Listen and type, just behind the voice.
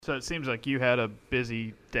So it seems like you had a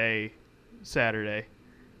busy day Saturday.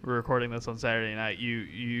 We're recording this on Saturday night.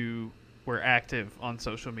 You were active on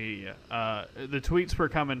social media. The tweets were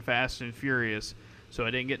coming fast and furious, so I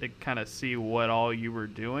didn't get to kind of see what all you were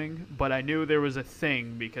doing. But I knew there was a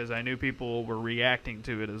thing because I knew people were reacting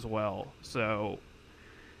to it as well. So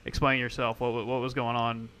explain yourself. What was going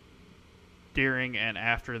on during and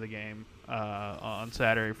after the game on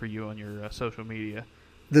Saturday for you on your social media?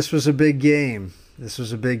 This was a big game. This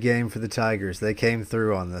was a big game for the Tigers. They came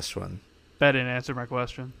through on this one. That didn't answer my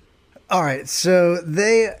question. All right, so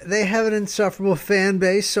they have an insufferable fan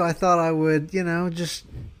base, so I thought I would, just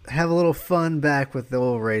have a little fun back with the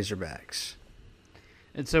old Razorbacks.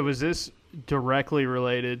 And so was this directly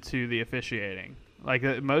related to the officiating? Like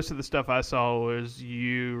most of the stuff I saw was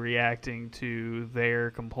you reacting to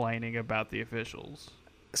their complaining about the officials.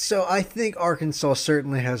 So I think Arkansas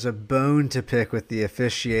certainly has a bone to pick with the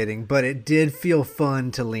officiating, but it did feel fun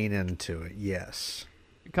to lean into it, yes.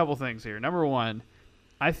 A couple things here. Number one,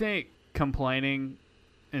 I think complaining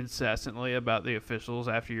incessantly about the officials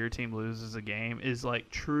after your team loses a game is like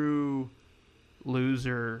true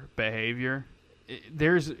loser behavior.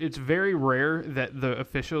 It's very rare that the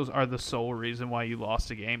officials are the sole reason why you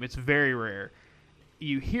lost a game. It's very rare.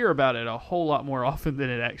 You hear about it a whole lot more often than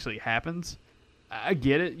it actually happens. I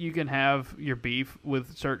get it. You can have your beef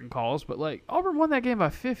with certain calls, but like Auburn won that game by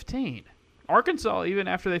 15. Arkansas, even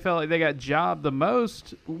after they felt like they got jobbed the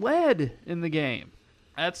most, led in the game.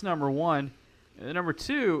 That's number one. And number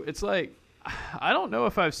two, it's like I don't know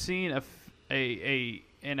if I've seen an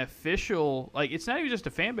official, like it's not even just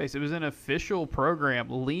a fan base. It was an official program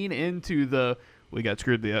lean into the we got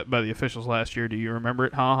screwed by the officials last year. Do you remember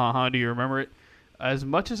it? Ha ha ha. Do you remember it? As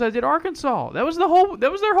much as I did Arkansas. That was their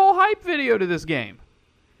whole hype video to this game.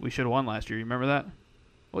 We should have won last year. You remember that?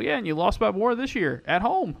 Well, yeah, and you lost by more this year at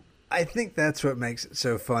home. I think that's what makes it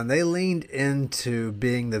so fun. They leaned into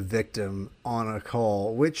being the victim on a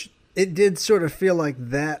call, which it did sort of feel like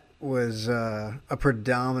that was a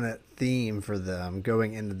predominant theme for them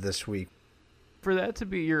going into this week. For that to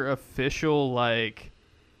be your official, like,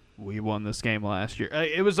 we won this game last year.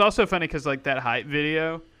 It was also funny because, like, that hype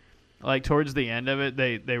video, like towards the end of it,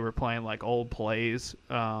 they were playing like old plays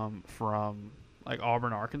from like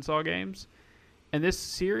Auburn, Arkansas games, and this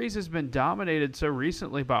series has been dominated so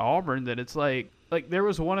recently by Auburn that it's like there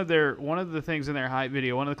was one of the things in their hype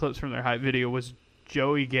video, one of the clips from their hype video was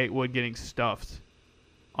Joey Gatewood getting stuffed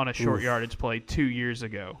on a short yardage play 2 years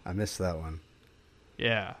ago. I missed that one.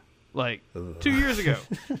 Yeah, like 2 years ago.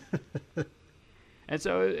 And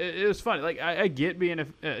so it was funny. Like I get being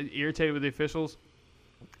irritated with the officials.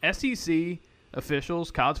 SEC officials,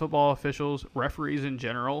 college football officials, referees in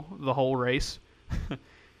general, the whole race,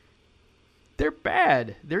 they're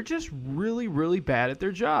bad. They're just really, really bad at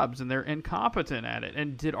their jobs, and they're incompetent at it.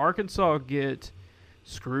 And did Arkansas get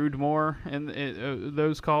screwed more in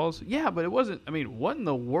those calls? Yeah, but it wasn't. I mean, what in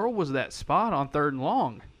the world was that spot on 3rd and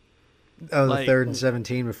long? Oh, the 3rd and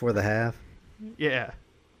 17 before the half? Yeah.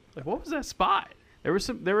 Like, what was that spot? There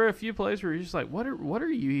were a few plays where you're just like, what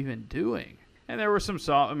are you even doing? And there were some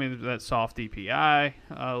that soft DPI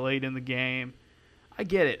late in the game. I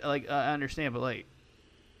get it. Like, I understand, but, like,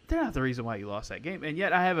 they're not the reason why you lost that game. And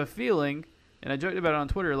yet I have a feeling, and I joked about it on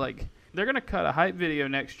Twitter, like, they're going to cut a hype video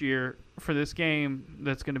next year for this game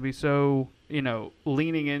that's going to be so,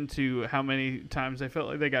 leaning into how many times they felt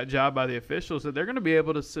like they got jobbed by the officials that they're going to be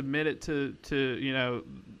able to submit it to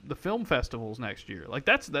the film festivals next year. Like,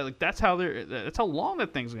 that's how long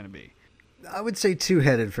that thing's going to be. I would say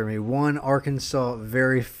two-headed for me. One, Arkansas,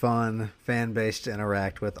 very fun fan base to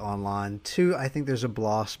interact with online. Two, I think there's a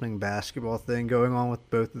blossoming basketball thing going on with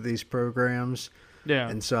both of these programs. Yeah.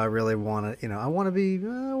 And so I really want to, I want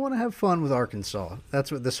to have fun with Arkansas.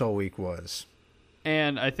 That's what this whole week was.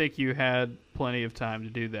 And I think you had plenty of time to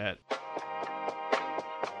do that.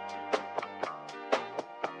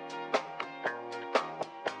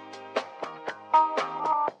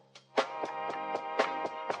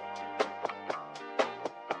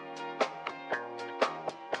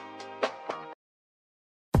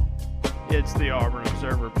 It's the Auburn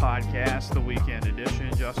Observer Podcast, the weekend edition.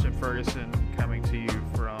 Justin Ferguson coming to you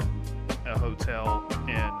from a hotel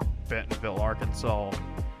in Bentonville, Arkansas.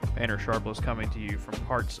 Painter Sharpless coming to you from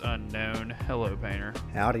parts unknown. Hello, Painter.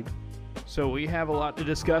 Howdy. So we have a lot to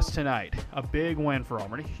discuss tonight. A big win for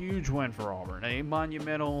Auburn, a huge win for Auburn, a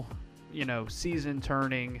monumental,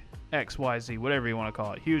 season-turning XYZ, whatever you want to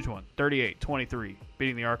call it. Huge one, 38-23,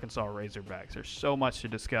 beating the Arkansas Razorbacks. There's so much to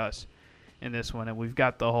discuss in this one, and we've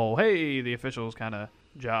got the whole, hey, the officials kind of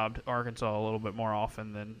jobbed Arkansas a little bit more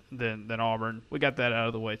often than Auburn. We got that out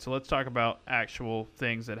of the way. So let's talk about actual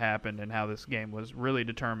things that happened and how this game was really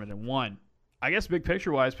determined and won. I guess big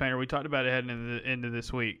picture-wise, Painter, we talked about it heading into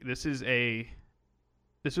this week. This was a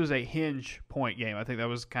hinge point game. I think that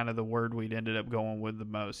was kind of the word we'd ended up going with the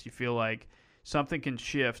most. You feel like something can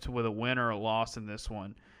shift with a win or a loss in this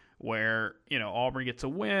one, where Auburn gets a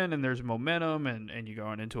win and there's momentum and you're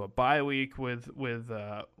going into a bye week with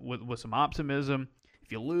some optimism.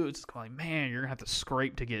 If you lose, it's like, man, you're gonna have to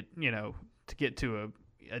scrape to get to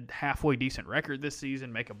a halfway decent record this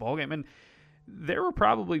season, make a bowl game. And there were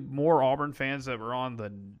probably more Auburn fans that were on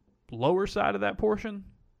the lower side of that portion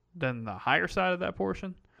than the higher side of that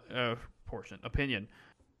opinion.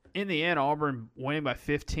 In the end, Auburn winning by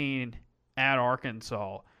 15 at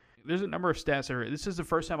Arkansas. There's a number of stats there. This is the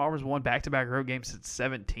first time Auburn's won back-to-back road games since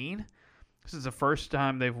 2017. This is the first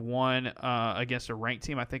time they've won against a ranked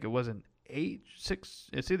team. I think it was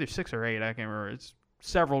it's either 6 or 8. I can't remember. It's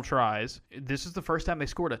several tries. This is the first time they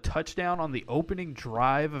scored a touchdown on the opening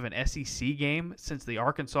drive of an SEC game since the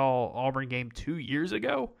Arkansas-Auburn game 2 years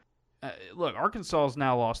ago. Look, Arkansas has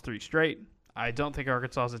now lost 3 straight. I don't think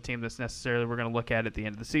Arkansas is a team that's necessarily we're going to look at the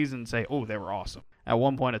end of the season and say, oh, they were awesome. At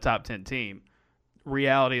one point, a top 10 team.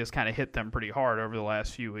 Reality has kind of hit them pretty hard over the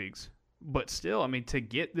last few weeks. But still, I mean, to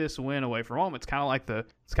get this win away from home, it's kind of like the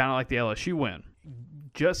LSU win.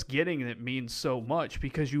 Just getting it means so much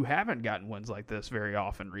because you haven't gotten wins like this very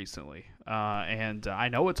often recently. And I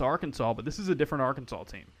know it's Arkansas, but this is a different Arkansas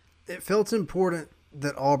team. It felt important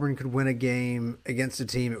that Auburn could win a game against a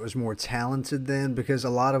team it was more talented than, because a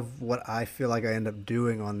lot of what I feel like I end up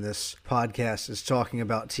doing on this podcast is talking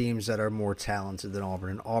about teams that are more talented than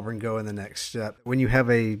Auburn and Auburn going the next step. When you have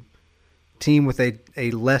a team with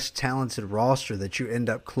a less talented roster, that you end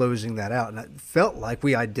up closing that out. And it felt like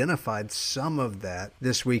we identified some of that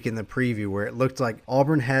this week in the preview, where it looked like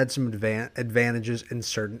Auburn had some advantages in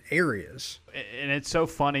certain areas. And it's so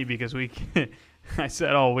funny because I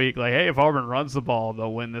said all week, like, hey, if Auburn runs the ball,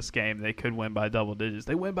 they'll win this game. They could win by double digits.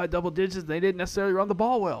 They win by double digits. They didn't necessarily run the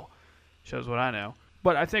ball well. Shows what I know.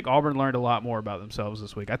 But I think Auburn learned a lot more about themselves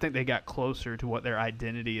this week. I think they got closer to what their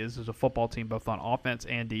identity is as a football team, both on offense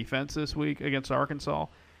and defense this week against Arkansas.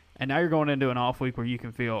 And now you're going into an off week where you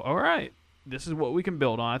can feel, all right, this is what we can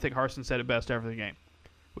build on. I think Harsin said it best after the game.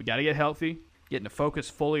 We got to get healthy. Getting to focus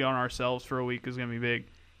fully on ourselves for a week is going to be big.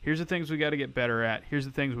 Here's the things we got to get better at. Here's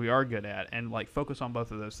the things we are good at. And, focus on both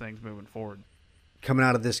of those things moving forward. Coming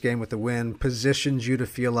out of this game with the win positions you to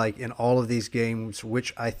feel like in all of these games,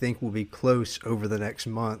 which I think will be close over the next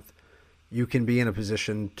month, you can be in a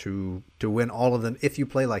position to win all of them if you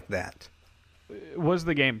play like that. Was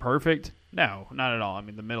the game perfect? No, not at all. I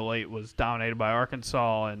mean, the middle eight was dominated by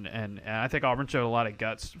Arkansas, and I think Auburn showed a lot of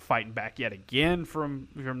guts fighting back yet again from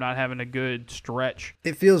not having a good stretch.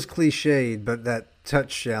 It feels cliched, but that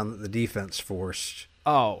touchdown that the defense forced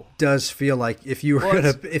does feel like if you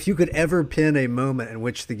could ever pin a moment in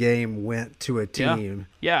which the game went to a team.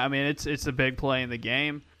 Yeah, I mean, it's a big play in the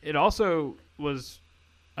game. It also was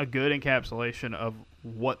a good encapsulation of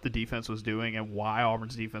what the defense was doing and why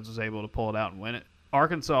Auburn's defense was able to pull it out and win it.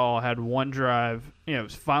 Arkansas had one drive,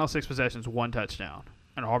 final 6 possessions, 1 touchdown.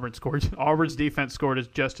 And Auburn's defense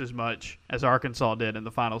scored just as much as Arkansas did in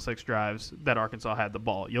the final 6 drives that Arkansas had the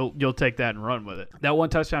ball. You'll take that and run with it. That 1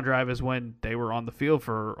 touchdown drive is when they were on the field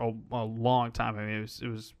for a long time. I mean, it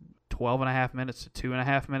was 12.5 minutes to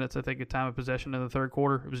 2.5 minutes, I think, at time of possession in the third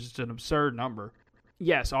quarter. It was just an absurd number.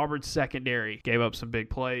 Yes, Auburn's secondary gave up some big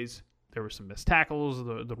plays. There were some missed tackles.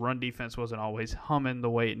 The run defense wasn't always humming the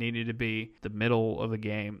way it needed to be. The middle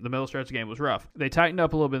stretch of the game was rough. They tightened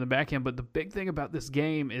up a little bit in the back end, but the big thing about this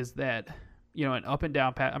game is that, an up and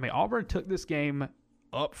down pass. I mean, Auburn took this game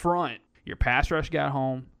up front. Your pass rush got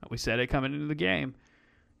home. We said it coming into the game.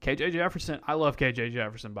 KJ Jefferson, I love KJ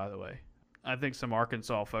Jefferson, by the way. I think some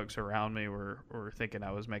Arkansas folks around me were thinking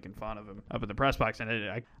I was making fun of him up in the press box.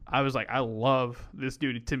 And I was like, I love this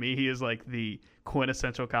dude. To me, he is like the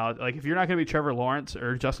quintessential college. Like, if you're not going to be Trevor Lawrence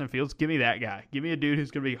or Justin Fields, give me that guy. Give me a dude who's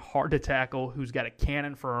going to be hard to tackle, who's got a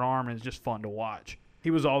cannon for an arm, and is just fun to watch. He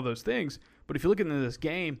was all those things. But if you look into this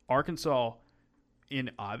game, Arkansas, in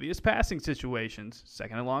obvious passing situations,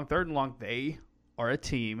 2nd and long, 3rd and long, they are a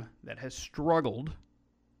team that has struggled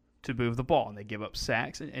to move the ball, and they give up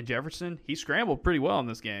sacks. And Jefferson, he scrambled pretty well in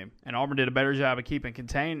this game, and Auburn did a better job of keeping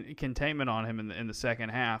containment on him in the second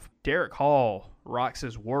half. Derek Hall rocks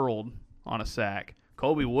his world on a sack.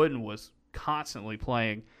 Colby Wooden was constantly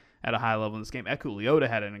playing at a high level in this game. Eku Leota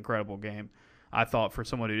had an incredible game, I thought, for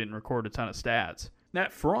someone who didn't record a ton of stats.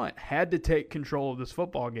 That front had to take control of this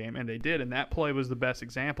football game, and they did, and that play was the best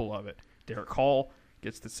example of it. Derek Hall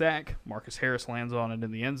gets the sack. Marcus Harris lands on it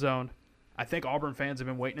in the end zone. I think Auburn fans have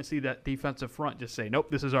been waiting to see that defensive front just say, nope,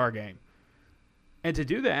 this is our game. And to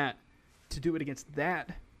do that, to do it against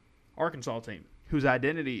that Arkansas team, whose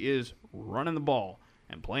identity is running the ball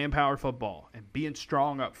and playing power football and being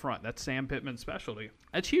strong up front, that's Sam Pittman's specialty.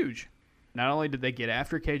 That's huge. Not only did they get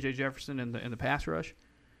after KJ Jefferson in the pass rush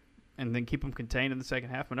and then keep him contained in the second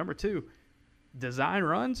half, but number two, design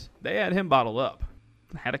runs, they had him bottled up.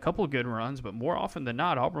 Had a couple of good runs, but more often than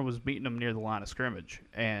not, Auburn was beating them near the line of scrimmage.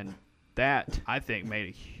 And that, I think, made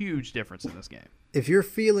a huge difference in this game. If you're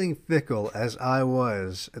feeling fickle, as I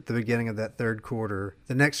was at the beginning of that third quarter,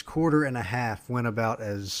 the next quarter and a half went about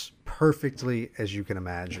as perfectly as you can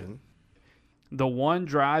imagine. The one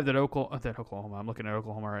drive that Oklahoma, I'm looking at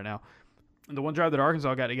Oklahoma right now, the one drive that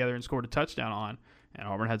Arkansas got together and scored a touchdown on, and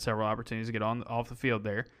Auburn had several opportunities to get off the field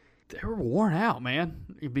there, they were worn out,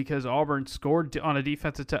 man, because Auburn scored on a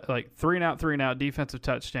defensive, three and out defensive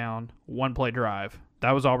touchdown, one-play drive.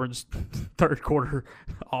 That was Auburn's third quarter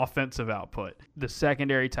offensive output. The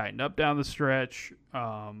secondary tightened up down the stretch.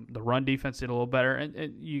 The run defense did a little better,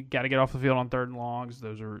 and you got to get off the field on third and longs.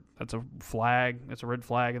 That's a flag. That's a red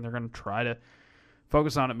flag, and they're going to try to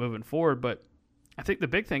focus on it moving forward. But I think the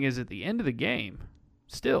big thing is at the end of the game,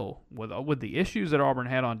 still with the issues that Auburn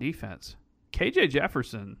had on defense, KJ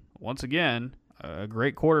Jefferson, once again, a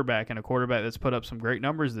great quarterback and a quarterback that's put up some great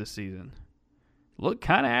numbers this season, looked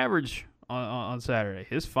kind of average on Saturday.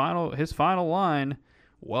 His final line,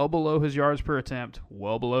 well below his yards per attempt,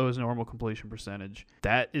 well below his normal completion percentage.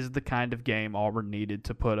 That is the kind of game Auburn needed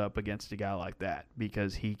to put up against a guy like that,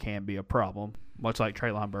 because he can be a problem, much like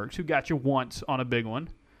Treylon Burks, who got you once on a big one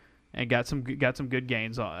and got some good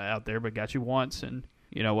gains out there, but got you once, and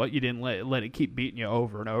you know what? You didn't let it keep beating you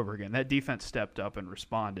over and over again. That defense stepped up and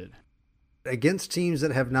responded. Against teams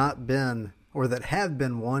that have not been, or that have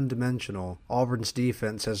been one-dimensional, Auburn's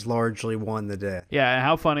defense has largely won the day. Yeah, and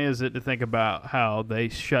how funny is it to think about how they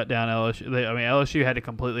shut down LSU? LSU had to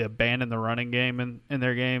completely abandon the running game in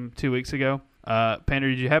their game 2 weeks ago. Pander,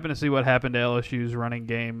 did you happen to see what happened to LSU's running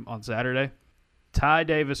game on Saturday? Ty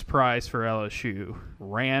Davis Price for LSU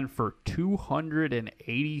ran for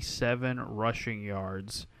 287 rushing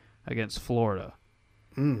yards against Florida.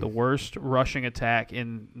 The worst rushing attack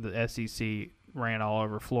in the SEC ran all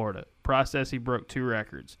over Florida. Process, he broke two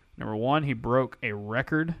records. Number one, he broke a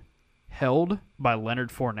record held by Leonard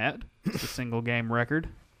Fournette. It's a single-game record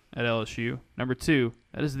at LSU. Number two,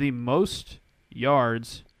 that is the most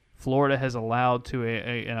yards Florida has allowed to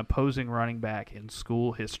an opposing running back in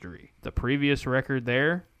school history. The previous record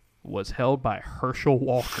there was held by Herschel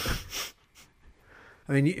Walker.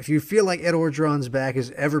 I mean, if you feel like Ed Orgeron's back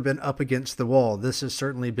has ever been up against the wall, this has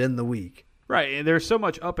certainly been the week. Right, and there's so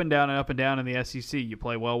much up and down in the SEC. You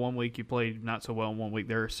play well one week, you play not so well in 1 week.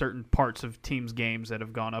 There are certain parts of teams' games that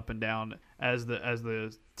have gone up and down as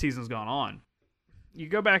the season's gone on. You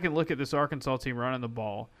go back and look at this Arkansas team running the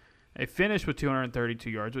ball. They finished with 232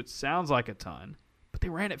 yards, which sounds like a ton, but they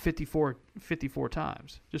ran it 54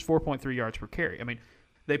 times, just 4.3 yards per carry. I mean,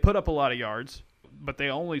 they put up a lot of yards, but they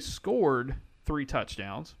only scored 3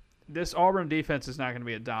 touchdowns. This Auburn defense is not going to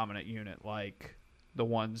be a dominant unit like the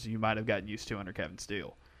ones you might have gotten used to under Kevin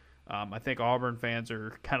Steele. I think Auburn fans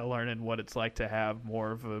are kind of learning what it's like to have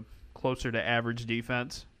more of a closer to average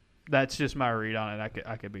defense. That's just my read on it.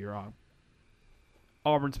 I could be wrong.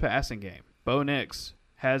 Auburn's passing game. Bo Nix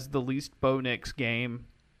has the least Bo Nix game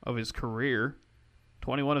of his career.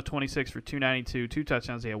 21 of 26 for 292, 2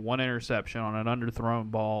 touchdowns. He had 1 interception on an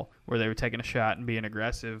underthrown ball where they were taking a shot and being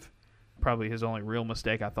aggressive. Probably his only real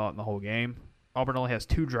mistake, I thought, in the whole game. Auburn only has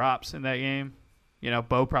 2 drops in that game. You know,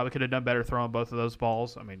 Bo probably could have done better throwing both of those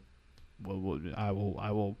balls. I mean, I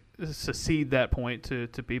will secede that point to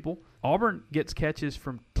people. Auburn gets catches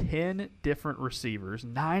from 10 different receivers,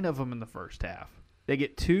 9 of them in the first half. They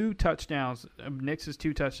get 2 touchdowns. Nix's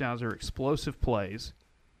 2 touchdowns are explosive plays,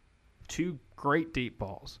 2 great deep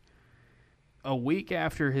balls. A week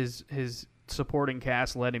after his supporting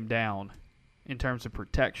cast let him down in terms of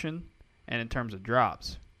protection and in terms of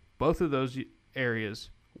drops, both of those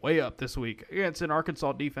areas way up this week against an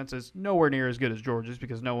Arkansas defense that's nowhere near as good as Georgia's,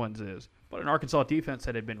 because no one's is. But an Arkansas defense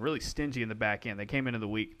that had been really stingy in the back end. They came into the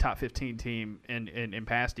week top 15 team in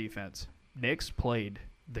pass defense. Nix played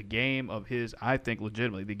the game of his, I think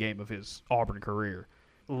legitimately the game of his Auburn career.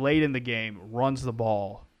 Late in the game, runs the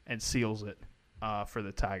ball and seals it for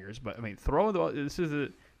the Tigers. But, I mean, throwing the ball, this is a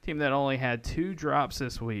team that only had 2 drops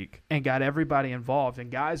this week and got everybody involved. And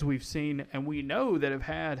guys we've seen and we know that have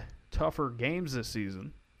had tougher games this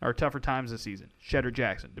season, or tougher times this season. Shedder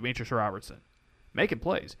Jackson, Demetrius Robertson, making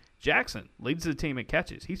plays. Jackson leads the team in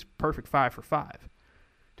catches. He's perfect 5 for 5.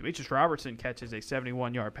 Demetrius Robertson catches a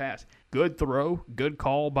 71-yard pass. Good throw, good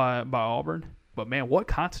call by Auburn. But, man, what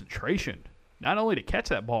concentration. Not only to catch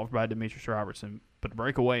that ball by Demetrius Robertson, but to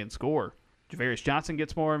break away and score. Javarius Johnson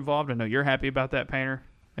gets more involved. I know you're happy about that, Painter.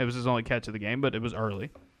 It was his only catch of the game, but it was early.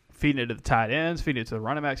 Feeding it to the tight ends, feeding it to the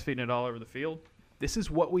running backs, feeding it all over the field. This is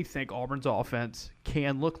what we think Auburn's offense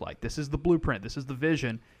can look like. This is the blueprint. This is the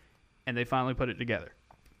vision. And they finally put it together.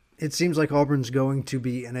 It seems like Auburn's going to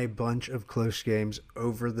be in a bunch of close games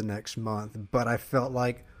over the next month, but I felt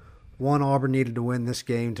like Auburn needed to win this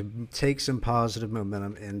game to take some positive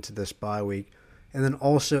momentum into this bye week. And then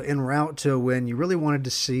also en route to a win, you really wanted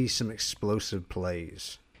to see some explosive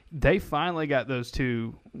plays. They finally got those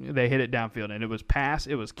two. They hit it downfield, and it was pass,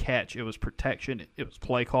 it was catch, it was protection, it was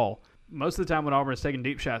play call. Most of the time when Auburn has taken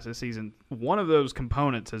deep shots this season, one of those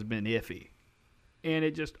components has been iffy. And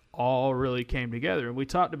it just all really came together. And we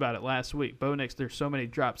talked about it last week. Bo Nix, there's so many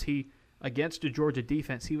drops. Against the Georgia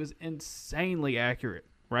defense, he was insanely accurate,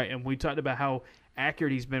 right? And we talked about how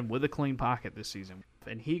accurate he's been with a clean pocket this season.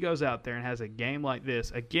 And he goes out there and has a game like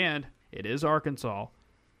this. Again, it is Arkansas,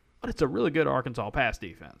 but it's a really good Arkansas pass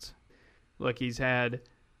defense. Look, he's had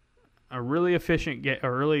a really efficient,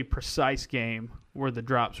 a really precise game where the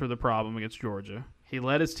drops were the problem against Georgia. He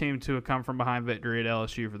led his team to a come-from-behind victory at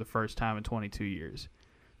LSU for the first time in 22 years.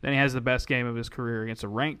 Then he has the best game of his career against a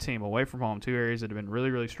ranked team away from home, two areas that have been really,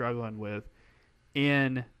 really struggling with.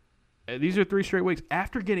 These are 3 straight weeks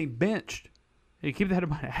after getting benched. You keep that in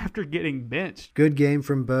mind, after getting benched. Good game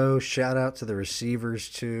from Bo. Shout out to the receivers,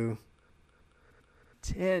 too.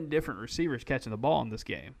 10 different receivers catching the ball in this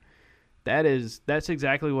game. That's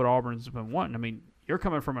exactly what Auburn's been wanting. I mean, you're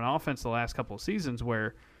coming from an offense the last couple of seasons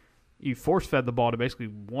where you force-fed the ball to basically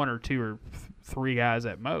 1 or 2 or 3 guys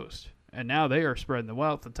at most. And now they are spreading the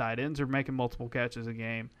wealth. The tight ends are making multiple catches a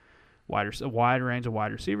game, a wide range of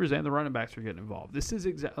wide receivers, and the running backs are getting involved. This is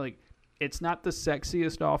exactly it's not the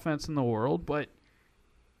sexiest offense in the world, but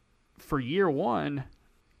for year one,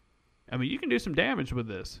 I mean, you can do some damage with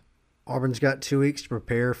this. Auburn's got 2 weeks to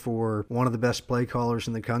prepare for one of the best play callers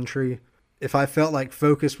in the country. If I felt like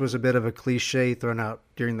focus was a bit of a cliche thrown out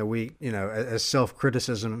during the week, as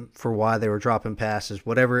self-criticism for why they were dropping passes,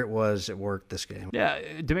 whatever it was, it worked this game. Yeah,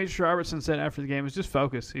 Demetrius Robertson said after the game, it was just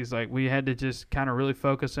focus. He's like, we had to just kind of really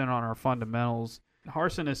focus in on our fundamentals.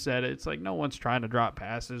 Harsin has said it's like no one's trying to drop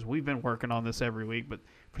passes. We've been working on this every week, but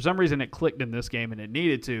for some reason it clicked in this game, and it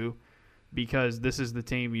needed to because this is the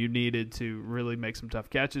team you needed to really make some tough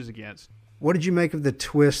catches against. What did you make of the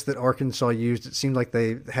twist that Arkansas used? It seemed like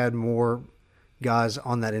they had more guys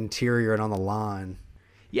on that interior and on the line.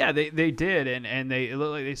 Yeah, they did, and it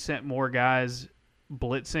looked like they sent more guys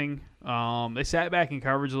blitzing. They sat back in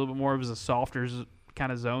coverage a little bit more. It was a softer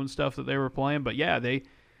kind of zone stuff that they were playing. But, yeah, they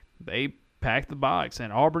packed the box.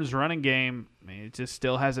 And Auburn's running game, I mean, it just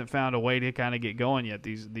still hasn't found a way to kind of get going yet.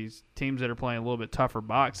 These teams that are playing a little bit tougher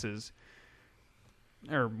boxes,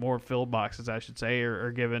 or more filled boxes, I should say, are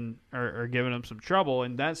giving them some trouble,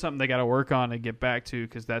 and that's something they got to work on and get back to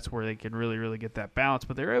because that's where they can really, really get that balance.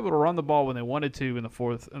 But they were able to run the ball when they wanted to in the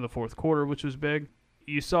fourth quarter, which was big.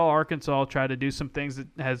 You saw Arkansas try to do some things that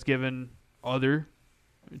has given other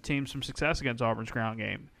teams some success against Auburn's ground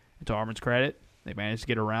game. And to Auburn's credit, they managed to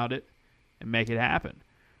get around it and make it happen.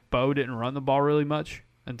 Bo didn't run the ball really much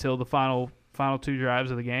until the final 2 drives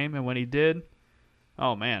of the game, and when he did,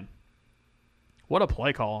 oh man. What a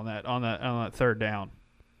play call on that third down.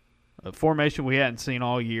 A formation we hadn't seen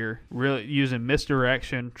all year. Really using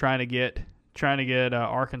misdirection, trying to get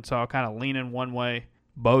Arkansas kind of leaning one way.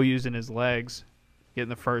 Bo using his legs, getting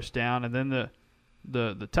the first down, and then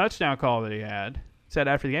the touchdown call that he had said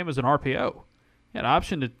after the game was an RPO. He had an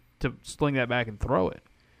option to sling that back and throw it.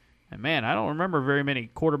 And man, I don't remember very many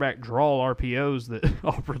quarterback draw RPOs that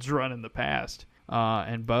Auburn's run in the past.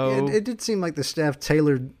 And Bo, it did seem like the staff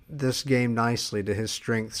tailored this game nicely to his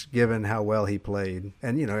strengths, given how well he played,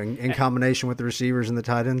 and in combination with the receivers and the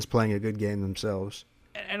tight ends playing a good game themselves.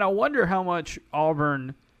 And I wonder how much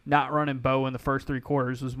Auburn not running Bo in the first 3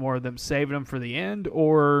 quarters was more of them saving him for the end,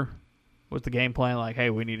 or was the game plan like, hey,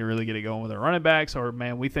 we need to really get it going with our running backs, or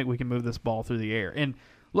man, we think we can move this ball through the air. And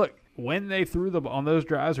look, when they threw on those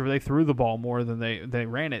drives where they threw the ball more than they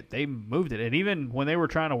ran it, they moved it. And even when they were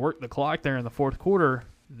trying to work the clock there in the fourth quarter,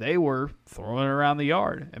 they were throwing it around the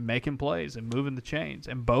yard and making plays and moving the chains.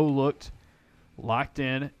 And Bo looked locked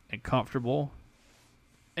in and comfortable,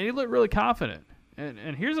 and he looked really confident.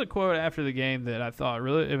 And here's a quote after the game that I thought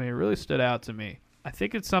really stood out to me. I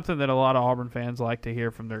think it's something that a lot of Auburn fans like to hear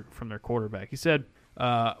from their quarterback. He said,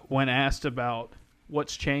 when asked about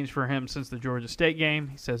what's changed for him since the Georgia State game,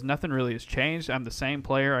 he says, nothing really has changed. I'm the same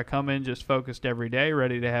player. I come in just focused every day,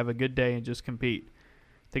 ready to have a good day and just compete.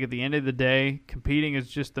 I think at the end of the day, competing is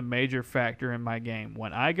just the major factor in my game.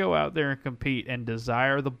 When I go out there and compete and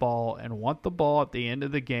desire the ball and want the ball at the end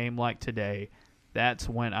of the game like today, that's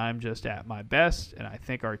when I'm just at my best, and I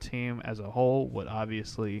think our team as a whole would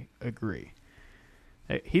obviously agree.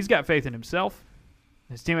 He's got faith in himself.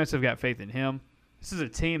 His teammates have got faith in him. This is a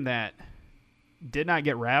team that did not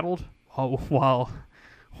get rattled while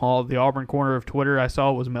the Auburn corner of Twitter I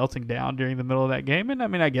saw was melting down during the middle of that game. And, I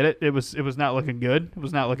mean, I get it. It was not looking good. It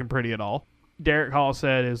was not looking pretty at all. Derek Hall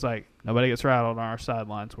said is like, nobody gets rattled on our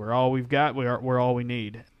sidelines. We're all we've got. We're all we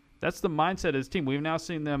need. That's the mindset of this team. We've now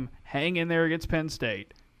seen them hang in there against Penn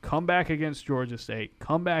State, come back against Georgia State,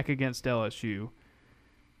 come back against LSU.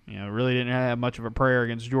 Really didn't have much of a prayer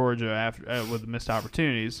against Georgia after with the missed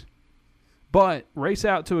opportunities. But race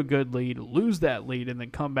out to a good lead, lose that lead, and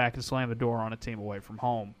then come back and slam the door on a team away from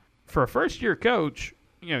home. For a first-year coach,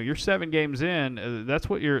 you're 7 games in.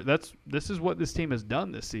 This is what this team has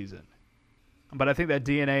done this season. But I think that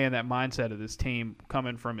DNA and that mindset of this team,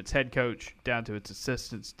 coming from its head coach down to its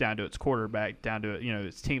assistants, down to its quarterback, down to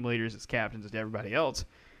its team leaders, its captains, and everybody else,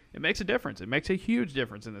 it makes a difference. It makes a huge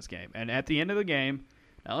difference in this game. And at the end of the game,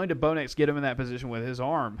 not only did Bo Nix get him in that position with his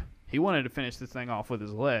arm, he wanted to finish this thing off with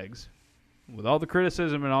his legs. With all the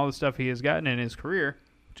criticism and all the stuff he has gotten in his career,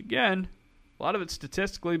 which again, a lot of it's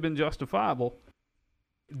statistically been justifiable,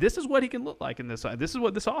 this is what he can look like in this. This is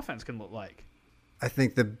what this offense can look like. I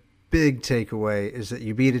think the big takeaway is that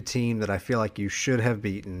you beat a team that I feel like you should have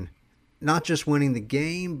beaten. Not just winning the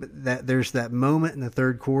game, but that there's that moment in the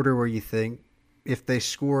third quarter where you think, if they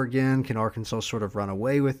score again, can Arkansas sort of run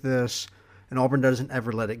away with this? And Auburn doesn't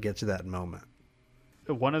ever let it get to that moment.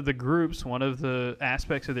 One of the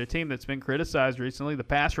aspects of their team that's been criticized recently, the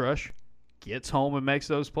pass rush, gets home and makes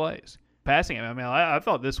those plays. Passing it, I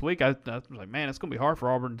thought this week, I was like, man, it's going to be hard for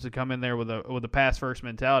Auburn to come in there with a pass-first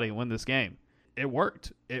mentality and win this game. It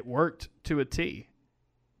worked. It worked to a T.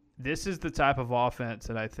 This is the type of offense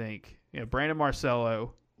that I think, Brandon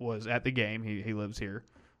Marcello was at the game. He lives here.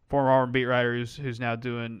 Former Auburn beat writer who's now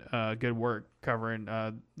doing good work covering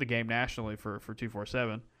the game nationally for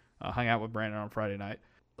 247. Hung out with Brandon on Friday night.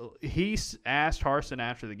 He asked Harsin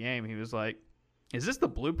after the game, he was like, is this the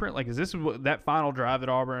blueprint? Like, is this what that final drive that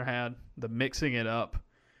Auburn had, the mixing it up,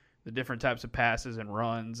 the different types of passes and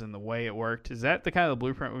runs and the way it worked? Is that the kind of the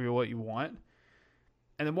blueprint of what you want?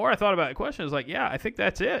 And the more I thought about the question, I was like, yeah, I think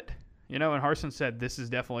that's it. And Harsin said, this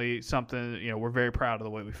is definitely something, we're very proud of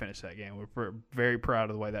the way we finished that game. We're very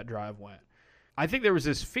proud of the way that drive went. I think there was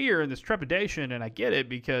this fear and this trepidation, and I get it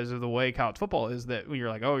because of the way college football is, that when you're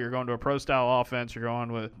like, oh, you're going to a pro-style offense, you're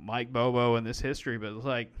going with Mike Bobo and this history. But it's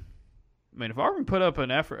like, if Auburn put up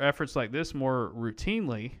efforts like this more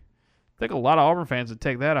routinely, I think a lot of Auburn fans would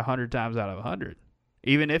take that 100 times out of 100,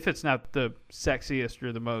 even if it's not the sexiest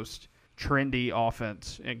or the most trendy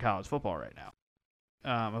offense in college football right now.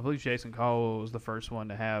 I believe Jason Caldwell was the first one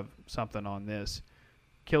to have something on this.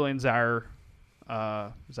 Killian Zeirer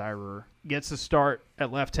gets the start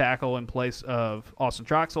at left tackle in place of Austin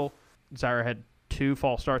Troxell. Zeirer had 2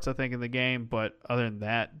 false starts, I think, in the game, but other than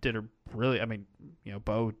that,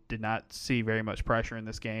 Bo did not see very much pressure in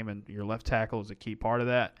this game, and your left tackle is a key part of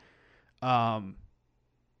that. I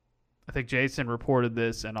think Jason reported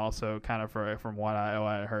this, and also kind of from what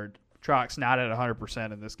I heard, Trox not at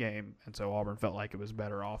 100% in this game, and so Auburn felt like it was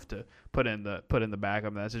better off to put in the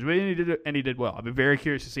backup message. And he did well. I'd be very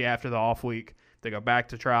curious to see after the off week, they go back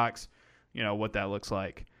to Trox, what that looks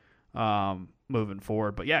like moving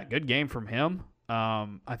forward. But yeah, good game from him.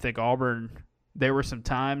 I think Auburn, there were some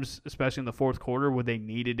times, especially in the fourth quarter, where they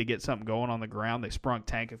needed to get something going on the ground. They sprung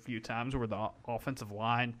tank a few times where the offensive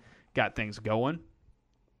line got things going.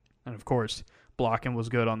 And of course, blocking was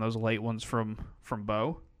good on those late ones from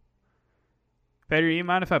Bo. Peter, you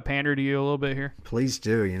mind if I pander to you a little bit here? Please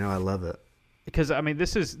do. I love it. Because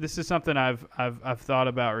this is something I've thought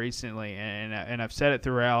about recently, and I've said it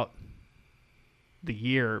throughout the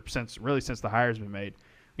year since the hire's been made.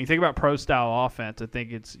 When you think about pro style offense, I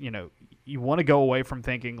think it's you want to go away from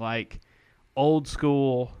thinking like old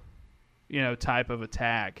school, type of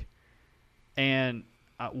attack, and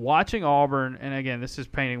watching Auburn, and again, this is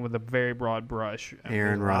painting with a very broad brush.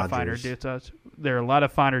 Aaron Rodgers. There are a lot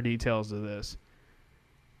of finer details to this.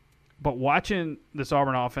 But watching this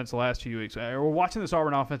Auburn offense the last few weeks, or watching this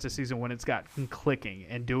Auburn offense this season when it's got clicking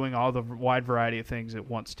and doing all the wide variety of things it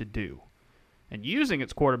wants to do, and using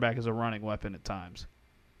its quarterback as a running weapon at times,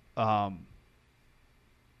 I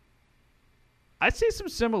see some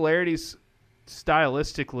similarities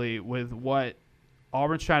stylistically with what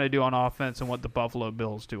Auburn's trying to do on offense and what the Buffalo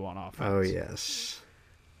Bills do on offense. Oh, yes.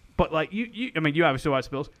 But like you obviously watch the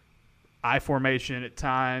Bills. I formation at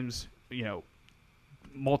times,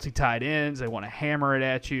 multi-tight ends. They want to hammer it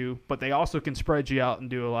at you, but they also can spread you out and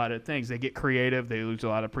do a lot of things. They get creative. They lose a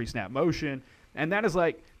lot of pre-snap motion. And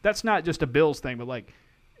that's not just a Bills thing, but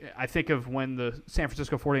I think of when the San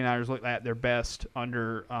Francisco 49ers looked at their best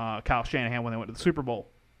under Kyle Shanahan when they went to the Super Bowl.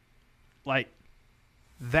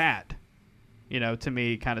 That, to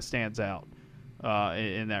me kind of stands out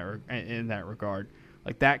in that regard.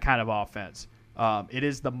 That kind of offense. It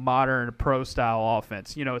is the modern pro-style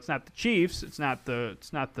offense. It's not the Chiefs. It's not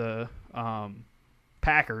the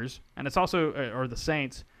Packers, and it's also or the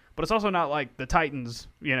Saints. But it's also not like the Titans.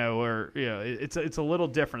 It's a little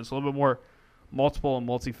different. It's a little bit more multiple and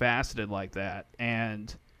multifaceted like that.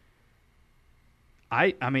 And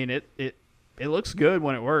I mean it looks good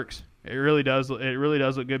when it works. It really does. It really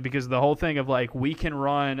does look good because the whole thing of we can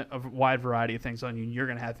run a wide variety of things on you. And you're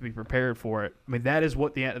going to have to be prepared for it. I mean that is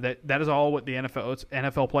what that is all what the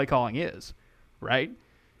NFL play calling is, right?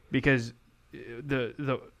 Because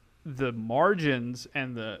the margins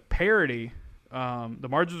and the parity, the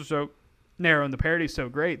margins are so narrow and the parity is so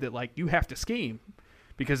great that you have to scheme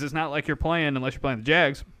because it's not like you're playing unless you're playing the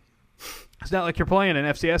Jags. It's not like you're playing an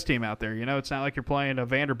FCS team out there. It's not like you're playing a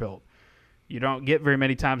Vanderbilt. You don't get very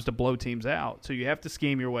many times to blow teams out. So you have to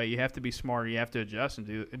scheme your way. You have to be smarter. You have to adjust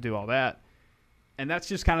and do all that. And that's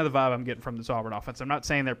just kind of the vibe I'm getting from this Auburn offense. I'm not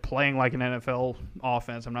saying they're playing like an NFL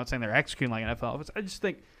offense. I'm not saying they're executing like an NFL offense. I just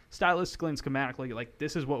think stylistically and schematically,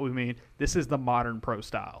 this is what we mean. This is the modern pro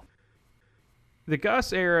style. The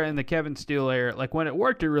Gus era and the Kevin Steele era, when it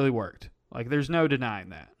worked, it really worked. There's no denying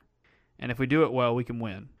that. And if we do it well, we can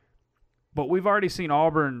win. But we've already seen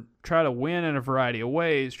Auburn try to win in a variety of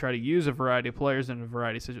ways, try to use a variety of players in a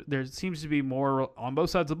variety of situations. There seems to be more, on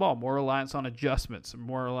both sides of the ball, more reliance on adjustments,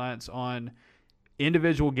 more reliance on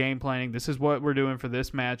individual game planning. This is what we're doing for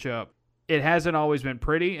this matchup. It hasn't always been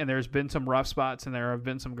pretty, and there's been some rough spots, and there have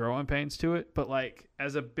been some growing pains to it. But,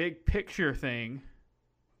 as a big picture thing,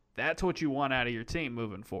 that's what you want out of your team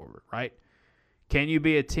moving forward, right? Can you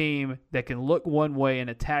be a team that can look one way and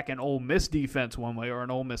attack an Ole Miss defense one way or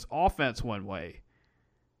an Ole Miss offense one way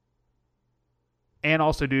and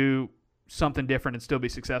also do something different and still be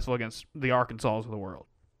successful against the Arkansas of the world?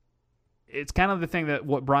 It's kind of the thing that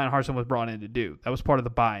what Brian Harsin was brought in to do. That was part of the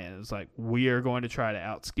buy-in. It's we are going to try to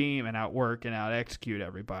out-scheme and outwork and out-execute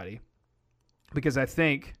everybody. Because I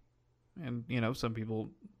think, and, some people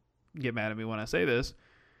get mad at me when I say this,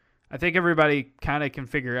 I think everybody kind of can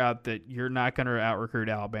figure out that you're not going to out-recruit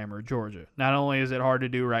Alabama or Georgia. Not only is it hard to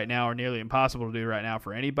do right now or nearly impossible to do right now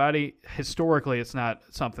for anybody, historically it's not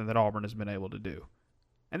something that Auburn has been able to do.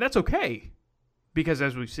 And that's okay because,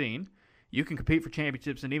 as we've seen, you can compete for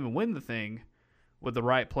championships and even win the thing with the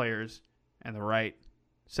right players and the right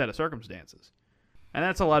set of circumstances. And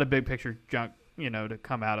that's a lot of big-picture junk, to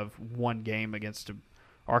come out of one game against an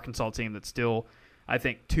Arkansas team that's still, I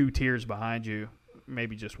think, 2 tiers behind you.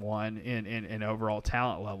 Maybe just one in overall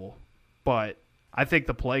talent level. But I think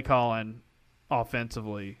the play calling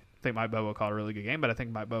offensively, I think Mike Bobo called a really good game, but I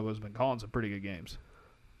think Mike Bobo's been calling some pretty good games.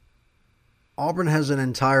 Auburn has an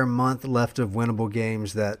entire month left of winnable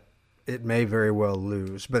games that it may very well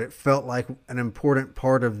lose, but it felt like an important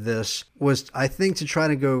part of this was, I think, to try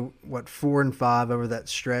to go, 4-5 over that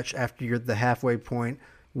stretch after you're at the halfway point.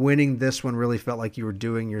 Winning this one really felt like you were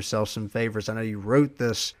doing yourself some favors. I know you wrote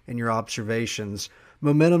this in your observations.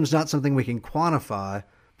 Momentum's not something we can quantify,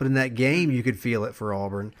 but in that game you could feel it for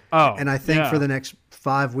Auburn. Oh, and I think for the next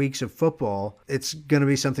 5 weeks of football, it's going to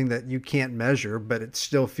be something that you can't measure, but it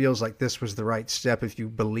still feels like this was the right step if you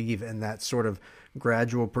believe in that sort of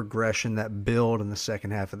gradual progression, that build in the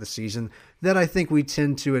second half of the season that I think we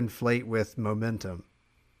tend to inflate with momentum.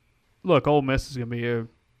 Look, Ole Miss is going to be a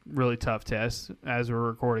really tough test as we're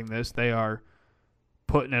recording this. They are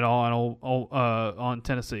putting it all on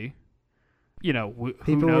Tennessee.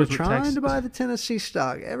 People were trying to buy the Tennessee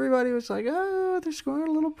stock. Everybody was like, "Oh, they're scoring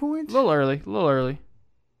a little points." A little early.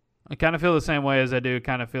 I kind of feel the same way as I do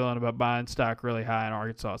kind of feeling about buying stock really high in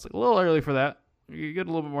Arkansas. It's a little early for that. You get a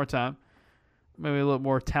little bit more time, maybe a little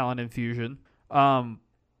more talent infusion.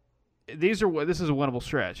 This is a winnable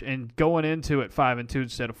stretch, and going into it 5-2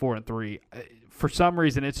 instead of 4-3. For some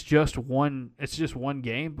reason, it's just one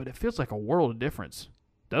game, but it feels like a world of difference,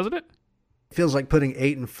 doesn't it? It feels like putting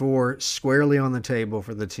 8-4 squarely on the table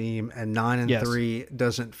for the team, and 9-3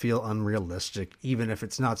 doesn't feel unrealistic, even if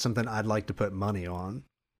it's not something I'd like to put money on.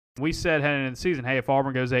 We said heading into the season, hey, if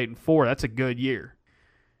Auburn goes 8-4, that's a good year.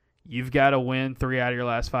 You've got to win 3 out of your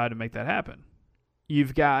last 5 to make that happen.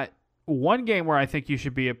 You've got one game where I think you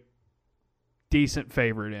should be a decent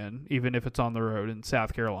favorite in, even if it's on the road in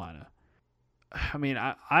South Carolina. I mean,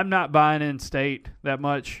 I'm not buying in state that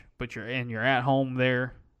much, but you're at home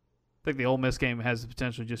there. I think the Ole Miss game has the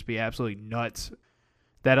potential to just be absolutely nuts.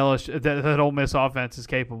 That Ole Miss offense is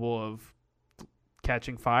capable of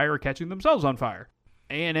catching fire or catching themselves on fire.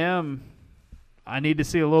 A&M, I need to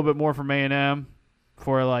see a little bit more from A&M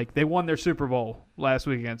for they won their Super Bowl last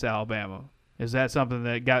week against Alabama. Is that something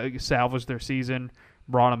that salvaged their season,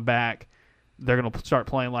 brought them back? They're going to start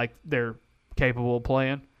playing like they're capable of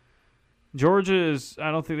playing. Georgia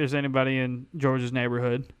I don't think there's anybody in Georgia's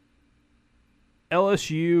neighborhood.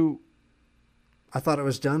 LSU, I thought it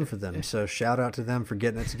was done for them, so shout out to them for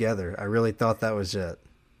getting it together. I really thought that was it.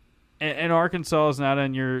 And Arkansas is not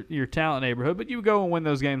in your talent neighborhood, but you go and win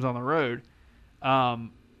those games on the road.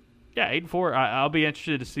 8-4. I'll be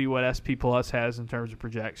interested to see what SP Plus has in terms of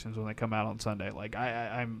projections when they come out on Sunday.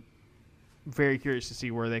 I'm very curious to see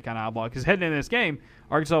where they kind of eyeball. Because heading into this game,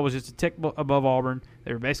 Arkansas was just a tick above Auburn.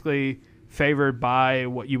 They were basically favored by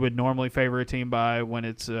what you would normally favor a team by when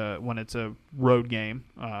it's a road game.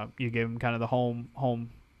 You give them kind of the home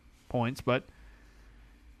points, but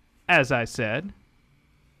as I said,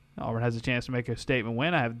 Auburn has a chance to make a statement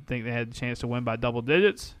win. I think they had the chance to win by double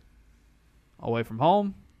digits away from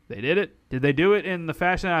home. They did it. Did they do it in the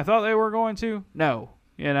fashion I thought they were going to? No.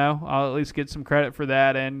 I'll at least get some credit for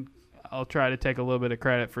that, and I'll try to take a little bit of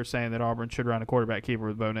credit for saying that Auburn should run a quarterback keeper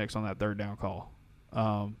with Bo Nix on that third down call.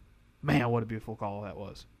 Man, what a beautiful call that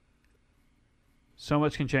was. So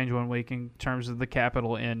much can change one week in terms of the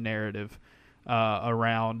capital N narrative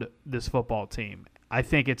around this football team. I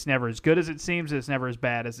think it's never as good as it seems. It's never as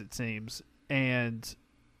bad as it seems. And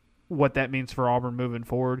what that means for Auburn moving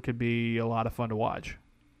forward could be a lot of fun to watch.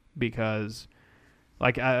 Because,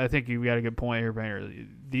 I think you've got a good point here, Painter.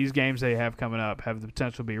 These games they have coming up have the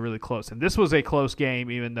potential to be really close. And this was a close game,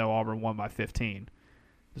 even though Auburn won by 15.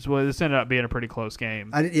 This ended up being a pretty close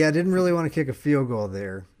game. I didn't really want to kick a field goal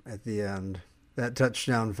there at the end. That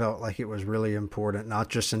touchdown felt like it was really important, not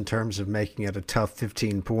just in terms of making it a tough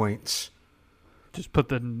 15 points. Just put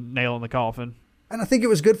the nail in the coffin. And I think it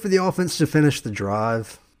was good for the offense to finish the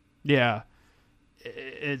drive. Yeah.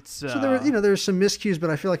 It's so there were some miscues,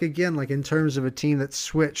 but I feel like, again, in terms of a team that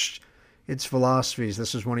switched its philosophies,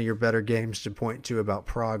 this is one of your better games to point to about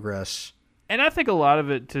progress. And I think a lot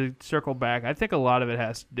of it, to circle back, I think a lot of it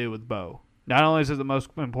has to do with Bo. Not only is it the most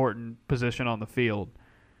important position on the field,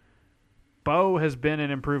 Bo has been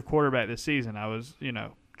an improved quarterback this season. I was,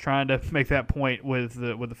 trying to make that point with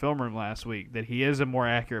the film room last week, that he is a more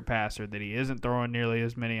accurate passer, that he isn't throwing nearly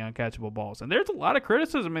as many uncatchable balls. And there's a lot of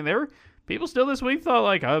criticism. I mean, people still this week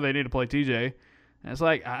thought they need to play TJ. And it's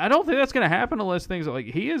I don't think that's going to happen unless things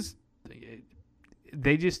he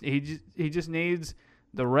just needs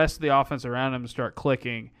the rest of the offense around him to start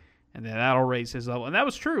clicking, and then that'll raise his level. And that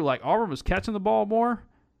was true. Auburn was catching the ball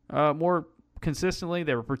more consistently.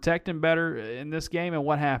 They were protecting better in this game. And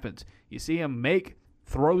what happens? You see him make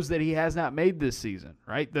throws that he has not made this season,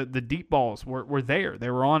 right? The deep balls were there. They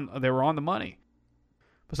were on the money.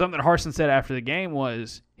 But something that Harsin said after the game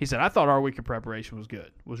was, he said, I thought our week of preparation was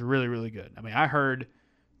good, was really, really good. I mean, I heard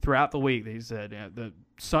throughout the week that he said the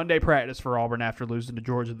Sunday practice for Auburn after losing to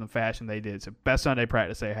Georgia in the fashion they did, it's the best Sunday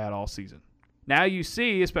practice they had all season. Now you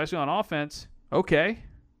see, especially on offense, okay,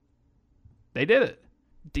 they did it.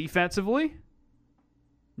 Defensively,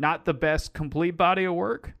 not the best complete body of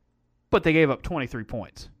work, but they gave up 23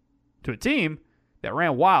 points to a team that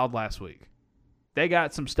ran wild last week. They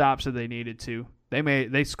got some stops that they needed to.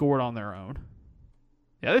 They scored on their own.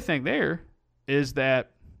 The other thing there is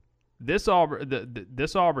that this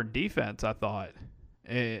Auburn defense, I thought,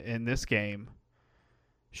 in this game,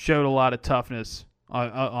 showed a lot of toughness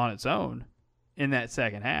on its own in that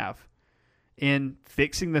second half, in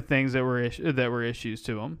fixing the things that were issues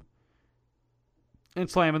to them, and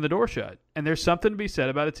slamming the door shut. And there's something to be said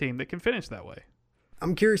about a team that can finish that way.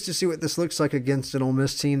 I'm curious to see what this looks like against an Ole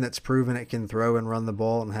Miss team that's proven it can throw and run the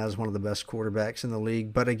ball and has one of the best quarterbacks in the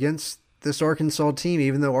league. But against this Arkansas team,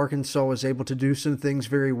 even though Arkansas was able to do some things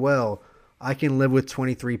very well, I can live with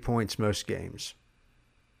 23 points most games.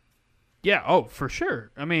 Yeah, for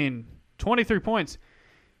sure. I mean, 23 points.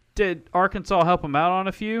 Did Arkansas help them out on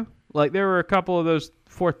a few? There were a couple of those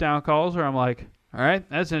fourth down calls where I'm like, all right,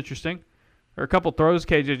 that's interesting. Or a couple throws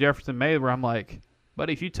KJ Jefferson made where I'm like,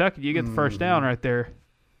 buddy, if you tuck it, you get the first down right there.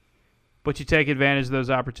 But you take advantage of those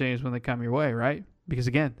opportunities when they come your way, right? Because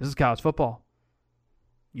again, this is college football.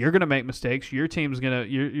 You're going to make mistakes. Your team's going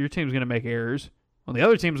to make errors. Well, the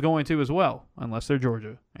other team's going to as well, unless they're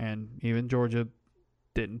Georgia. And even Georgia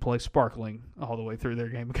didn't play sparkling all the way through their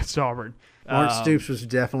game against Auburn. Lawrence Stoops was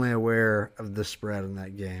definitely aware of the spread in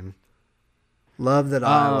that game. Love that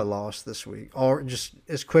Iowa lost this week. Or just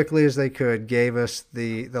as quickly as they could, gave us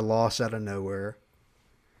the loss out of nowhere.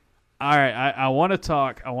 All right, I want to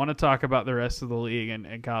talk. I want to talk about the rest of the league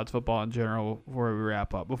and college football in general before we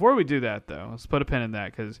wrap up. Before we do that, though, let's put a pin in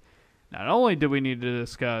that because not only do we need to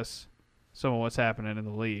discuss some of what's happening in the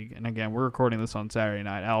league, and again, we're recording this on Saturday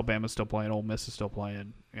night. Alabama's still playing. Ole Miss is still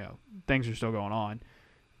playing. Things are still going on.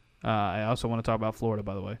 I also want to talk about Florida,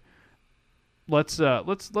 by the way.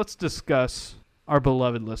 Let's discuss our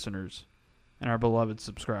beloved listeners and our beloved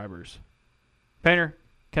subscribers. Painter,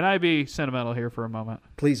 can I be sentimental here for a moment?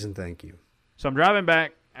 Please and thank you. So I'm driving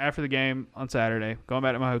back after the game on Saturday, going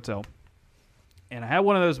back to my hotel, and I had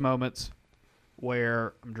one of those moments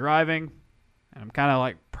where I'm driving and I'm kind of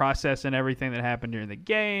like processing everything that happened during the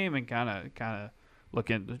game and kind of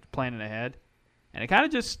looking, planning ahead, and it kind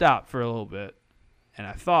of just stopped for a little bit, and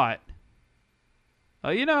I thought,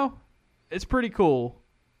 it's pretty cool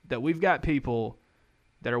that we've got people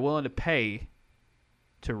that are willing to pay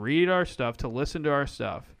to read our stuff, to listen to our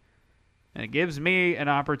stuff. And it gives me an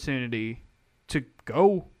opportunity to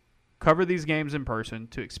go cover these games in person,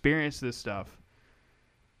 to experience this stuff.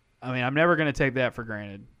 I mean, I'm never going to take that for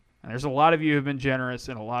granted. And there's a lot of you who have been generous,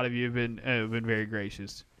 and a lot of you have been very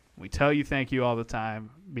gracious. We tell you thank you all the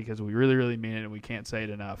time because we really, really mean it, and we can't say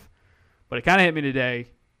it enough. But it kind of hit me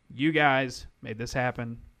today. You guys made this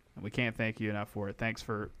happen, and we can't thank you enough for it. Thanks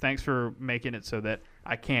for making it so that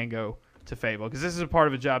I can go to Fayetteville, because this is a part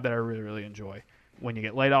of a job that I really, really enjoy. When you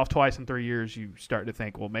get laid off twice in 3 years, you start to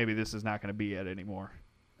think, well, maybe this is not going to be it anymore.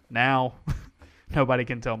 Now, nobody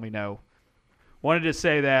can tell me no. Wanted to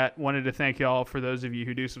say that. Wanted to thank you all for those of you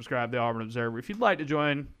who do subscribe to the Auburn Observer. If you'd like to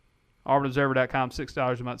join, auburnobserver.com,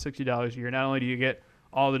 $6 a month, $60 a year. Not only do you get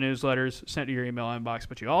all the newsletters sent to your email inbox,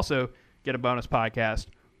 but you also get a bonus podcast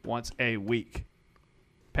once a week.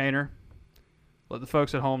 Painter, let the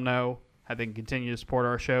folks at home know how they can continue to support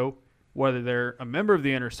our show, whether they're a member of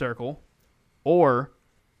the Inner Circle or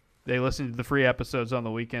they listen to the free episodes on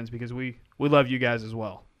the weekends, because we love you guys as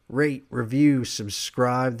well. Rate, review,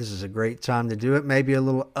 subscribe. This is a great time to do it. Maybe a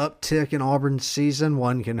little uptick in Auburn season.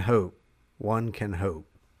 One can hope.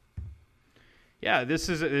 Yeah, this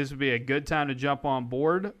would be a good time to jump on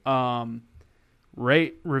board.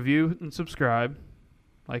 Rate, review, and subscribe,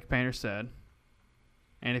 like Painter said.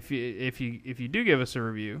 And if you do give us a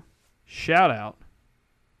review, shout out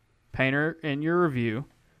Painter in your review.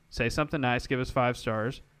 Say something nice. Give us 5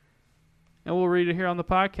 stars, and we'll read it here on the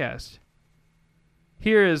podcast.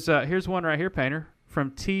 Here's one right here, Painter,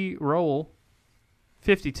 from T Roll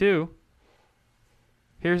 52.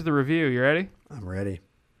 Here's the review. You ready? I'm ready.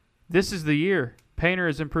 This is the year. Painter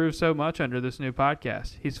has improved so much under this new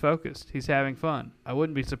podcast. He's focused. He's having fun. I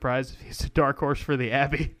wouldn't be surprised if he's a dark horse for the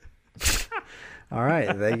Abbey. All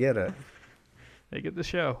right, they get it. They get the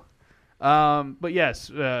show. But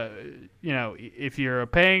yes, if you're a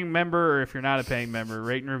paying member or if you're not a paying member,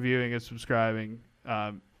 rating, reviewing, and subscribing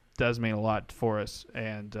does mean a lot for us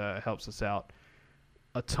and helps us out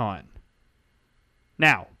a ton.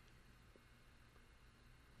 Now,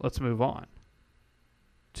 let's move on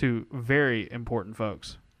to very important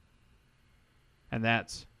folks, and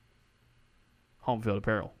that's Home Field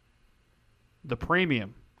Apparel, the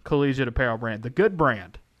premium collegiate apparel brand, the good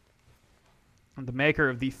brand, and the maker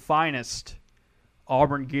of the finest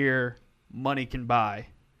Auburn gear money can buy.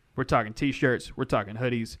 We're talking T-shirts, we're talking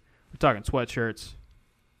hoodies, we're talking sweatshirts.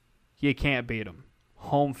 You can't beat them.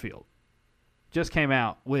 Home Field just came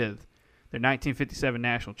out with their 1957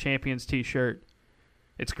 National Champions T-shirt.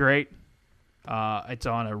 It's great. It's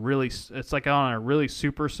on a really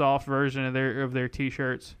super soft version of their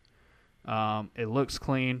T-shirts. It looks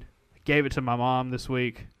clean. I gave it to my mom this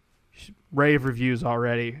week. Rave reviews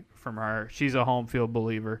already from her. She's a Home Field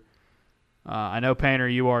believer. I know, Painter,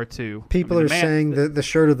 you are too. People are saying the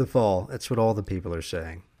shirt of the fall. That's what all the people are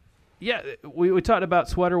saying. Yeah, we talked about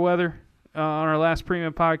sweater weather on our last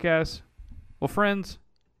premium podcast. Well, friends,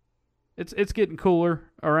 it's getting cooler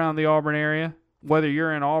around the Auburn area. Whether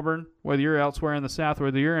you're in Auburn, whether you're elsewhere in the South,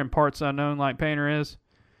 whether you're in parts unknown like Painter is.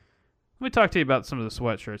 Let me talk to you about some of the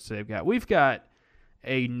sweatshirts they've got. We've got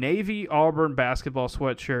a Navy Auburn basketball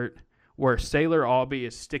sweatshirt where Sailor Albee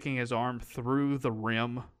is sticking his arm through the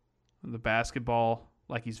rim of the basketball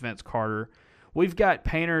like he's Vince Carter. We've got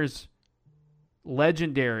Painter's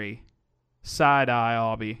legendary side-eye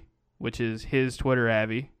Albee, which is his Twitter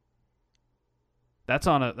Abby. That's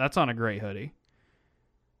on a great hoodie.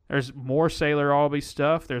 There's more Sailor Albee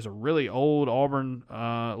stuff. There's a really old Auburn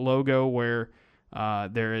logo where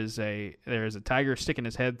there is a tiger sticking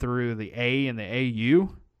his head through the A and the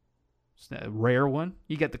AU. It's a rare one.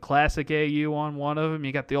 You got the classic AU on one of them.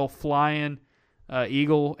 You got the old flying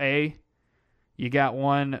eagle A. You got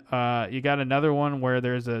one. You got another one where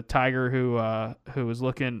there's a Tiger who was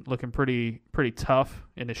looking pretty tough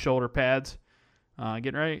in his shoulder pads,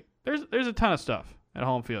 getting ready. There's a ton of stuff at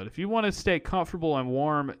Home Field. If you want to stay comfortable and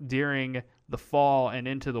warm during the fall and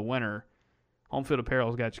into the winter, Home Field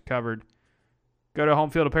Apparel's got you covered. Go to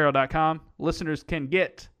homefieldapparel.com. Listeners can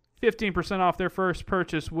get 15% off their first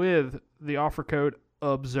purchase with the offer code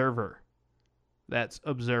OBSERVER. That's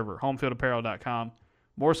OBSERVER. Homefieldapparel.com.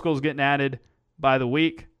 More schools getting added by the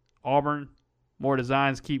week. Auburn, more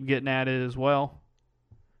designs keep getting added as well.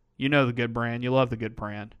 You know the good brand. You love the good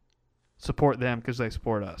brand. Support them because they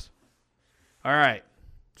support us. All right.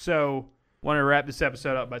 So, want to wrap this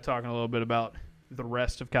episode up by talking a little bit about the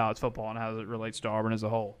rest of college football and how it relates to Auburn as a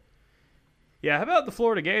whole. Yeah, how about the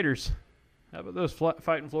Florida Gators? How about those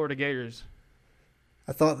fighting Florida Gators?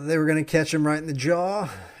 I thought that they were going to catch them right in the jaw.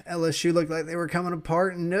 LSU looked like they were coming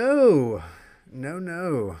apart. No.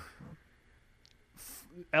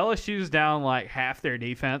 LSU's down like half their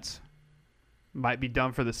defense. Might be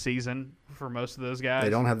done for the season for most of those guys. They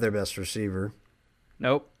don't have their best receiver.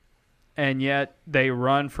 Nope. And yet they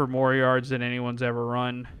run for more yards than anyone's ever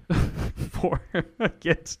run for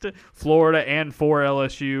against Florida and for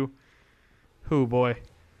LSU. Oh, boy.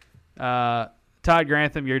 Todd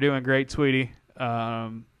Grantham, you're doing great, sweetie.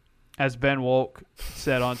 As Ben Wolk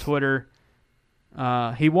said on Twitter,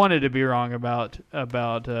 he wanted to be wrong about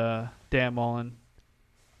Dan Mullen.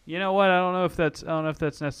 You know what? I don't know if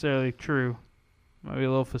that's necessarily true. Might be a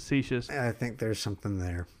little facetious. I think there's something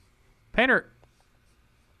there. Painter,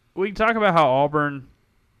 we can talk about how Auburn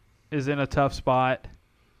is in a tough spot.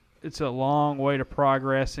 It's a long way to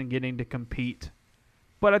progress and getting to compete.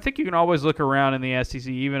 But I think you can always look around in the SEC,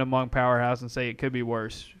 even among powerhouse, and say it could be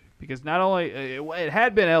worse. Because not only it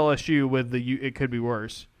had been LSU with it could be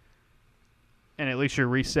worse, and at least you're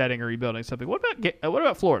resetting or rebuilding something. What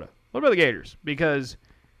about Florida? What about the Gators? Because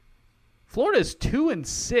Florida is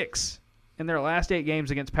 2-6 in their last 8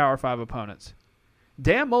 games against Power 5 opponents.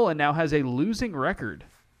 Dan Mullen now has a losing record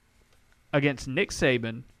against Nick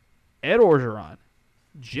Saban, Ed Orgeron,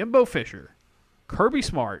 Jimbo Fisher, Kirby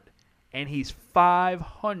Smart, and he's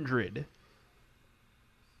 500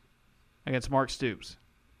 against Mark Stoops.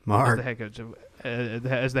 As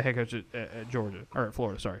the head coach at Georgia or at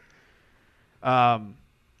Florida. Sorry.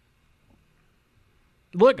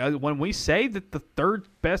 Look, when we say that the third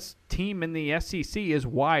best team in the SEC is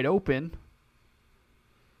wide open,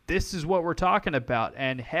 this is what we're talking about.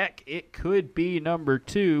 And heck, it could be number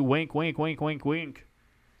 2. Wink, wink, wink, wink, wink.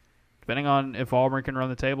 Depending on if Auburn can run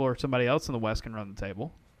the table or somebody else in the West can run the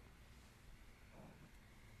table.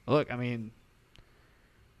 Look, I mean,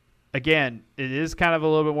 again, it is kind of a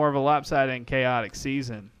little bit more of a lopsided and chaotic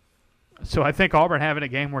season. So I think Auburn having a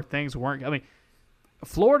game where things weren't. I mean,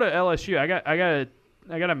 Florida LSU.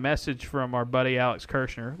 I got a message from our buddy Alex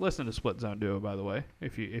Kirshner. Listen to Split Zone Duo, by the way,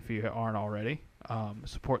 if you aren't already.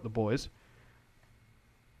 Support the boys.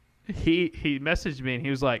 He messaged me and he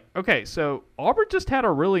was like, "Okay, so Auburn just had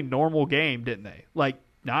a really normal game, didn't they? Like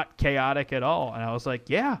not chaotic at all." And I was like,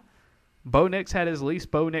 "Yeah." Bo Nix had his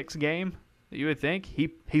least Bo Nix game that you would think.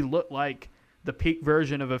 He looked like the peak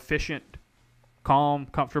version of efficient, calm,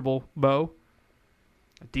 comfortable Bo.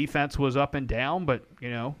 Defense was up and down, but,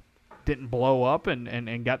 didn't blow up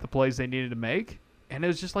and got the plays they needed to make. And it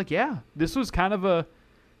was just like, yeah, this was kind of it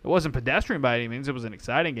wasn't pedestrian by any means. It was an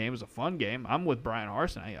exciting game. It was a fun game. I'm with Brian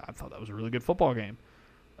Harsin. I thought that was a really good football game.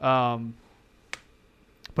 But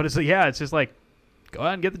it's just like, go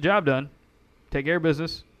out and get the job done. Take care of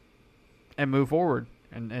business. And move forward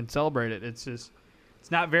and celebrate it. It's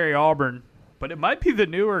not very Auburn, but it might be the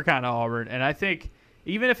newer kind of Auburn. And I think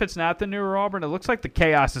even if it's not the newer Auburn, it looks like the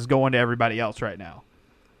chaos is going to everybody else right now.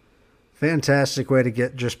 Fantastic way to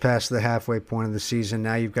get just past the halfway point of the season.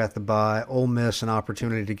 Now you've got the bye. Ole Miss, an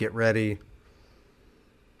opportunity to get ready.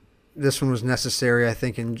 This one was necessary, I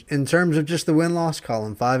think, in terms of just the win-loss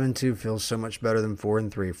column. 5-2 feels so much better than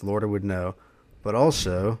 4-3. Florida would know. But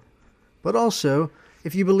also,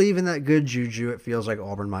 if you believe in that good juju, it feels like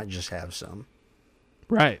Auburn might just have some.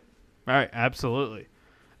 Right, absolutely.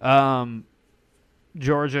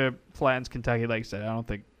 Georgia flattens Kentucky, like I said. I don't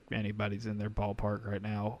think anybody's in their ballpark right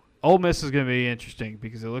now. Ole Miss is going to be interesting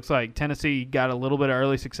because it looks like Tennessee got a little bit of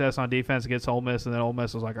early success on defense against Ole Miss, and then Ole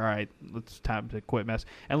Miss was like, all right, it's time to quit mess.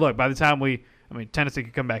 And look, by the time Tennessee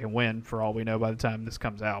could come back and win for all we know by the time this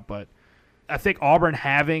comes out. But I think Auburn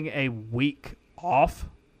having a week off,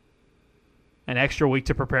 an extra week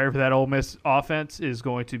to prepare for that Ole Miss offense is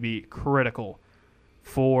going to be critical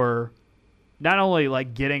for not only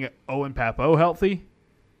like getting Owen Papo healthy,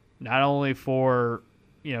 not only for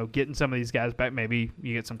getting some of these guys back. Maybe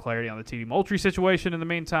you get some clarity on the TD Moultrie situation in the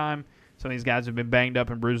meantime. Some of these guys have been banged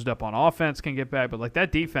up and bruised up on offense can get back, but like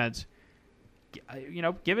that defense,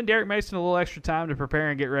 giving Derek Mason a little extra time to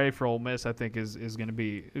prepare and get ready for Ole Miss, I think is going to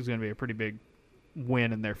be a pretty big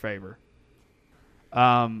win in their favor.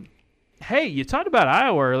 Hey, you talked about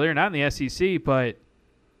Iowa earlier, not in the SEC, but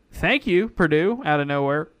thank you, Purdue, out of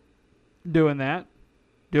nowhere, doing the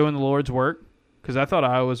Lord's work, because I thought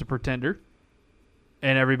Iowa was a pretender,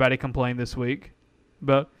 and everybody complained this week.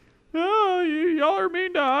 But, y'all are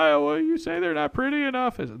mean to Iowa. You say they're not pretty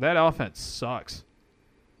enough. That offense sucks.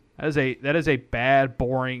 That is a bad,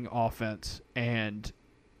 boring offense, and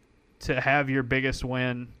to have your biggest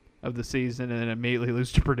win of the season and then immediately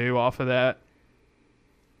lose to Purdue off of that,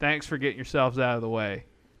 thanks for getting yourselves out of the way.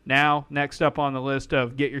 Now, next up on the list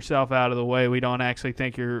of get yourself out of the way, we don't actually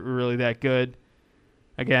think you're really that good.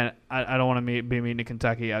 Again, I don't want to be mean to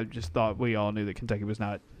Kentucky. I just thought we all knew that Kentucky was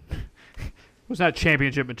not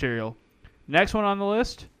championship material. Next one on the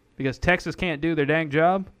list, because Texas can't do their dang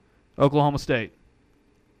job, Oklahoma State.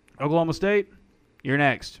 Oklahoma State, you're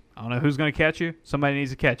next. I don't know who's going to catch you. Somebody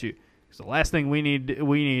needs to catch you. Because the last thing we need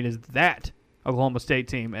is that Oklahoma State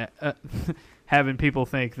team having people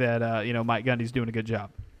think that Mike Gundy's doing a good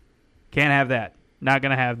job. Can't have that. Not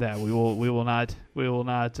going to have that. We will not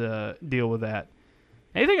deal with that.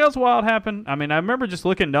 Anything else wild happen? I mean, I remember just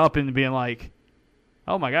looking up and being like,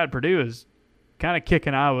 oh my God, Purdue is kind of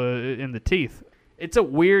kicking Iowa in the teeth. It's a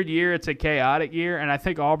weird year. It's a chaotic year, and I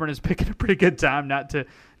think Auburn is picking a pretty good time not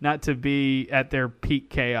to be at their peak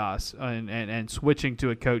chaos and switching to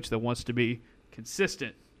a coach that wants to be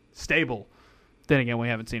consistent, stable. Then again, we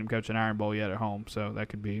haven't seen him coach an Iron Bowl yet at home, so that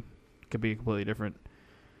could be a completely different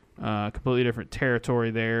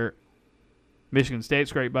territory there. Michigan State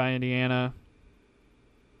scraped by Indiana.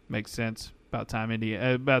 Makes sense. About time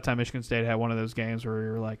Michigan State had one of those games where we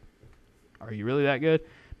were like, are you really that good?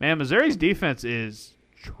 Man, Missouri's defense is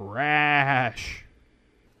trash.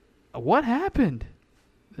 What happened?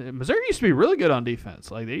 Missouri used to be really good on defense.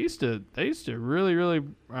 Like they used to really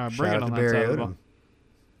bring it on that side of the ball.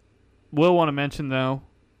 Will want to mention though,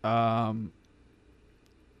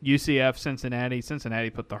 UCF Cincinnati. Cincinnati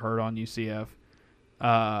put the hurt on UCF.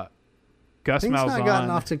 Gus Malzahn not gotten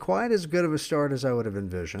off to quite as good of a start as I would have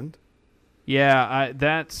envisioned. Yeah,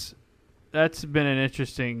 that's been an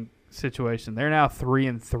interesting situation. They're now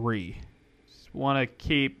 3-3. Just want to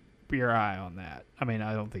keep your eye on that. I mean,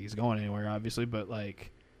 I don't think he's going anywhere, obviously, but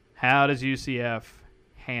like, how does UCF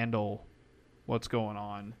handle what's going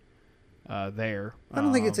on there? I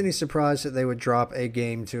don't think it's any surprise that they would drop a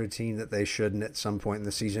game to a team that they shouldn't at some point in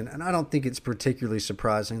the season, and I don't think it's particularly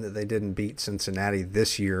surprising that they didn't beat Cincinnati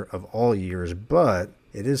this year of all years, but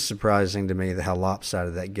it is surprising to me how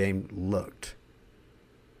lopsided that game looked.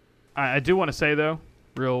 I do want to say, though,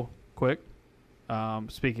 real quick,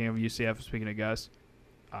 speaking of UCF, speaking of Gus,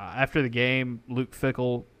 after the game, Luke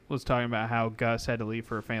Fickell was talking about how Gus had to leave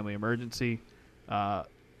for a family emergency.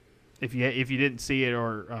 If you didn't see it,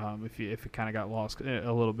 or if it kind of got lost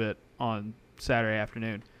a little bit on Saturday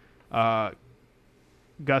afternoon,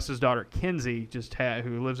 Gus's daughter Kinsey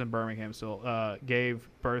who lives in Birmingham still, gave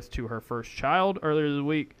birth to her first child earlier this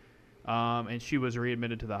week, and she was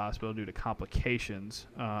readmitted to the hospital due to complications.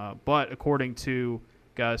 But according to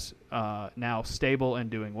Gus, now stable and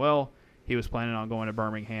doing well, he was planning on going to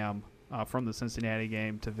Birmingham from the Cincinnati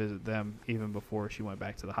game to visit them even before she went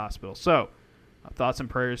back to the hospital. So, thoughts and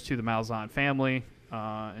prayers to the Malzahn family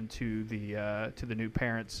and to the new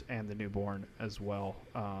parents and the newborn as well.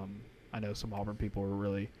 I know some Auburn people were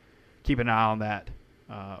really keeping an eye on that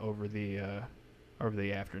over the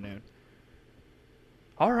afternoon.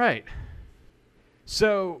 All right.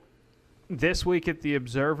 So this week at the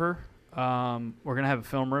Observer, we're going to have a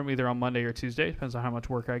film room either on Monday or Tuesday. Depends on how much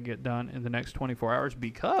work I get done in the next 24 hours,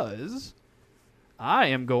 because I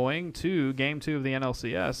am going to Game 2 of the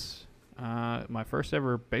NLCS, my first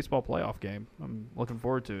ever baseball playoff game. I'm looking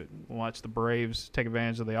forward to it. We'll watch the Braves take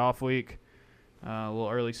advantage of the off week, a little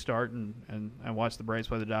early start, and watch the Braves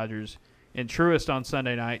play the Dodgers in Truist on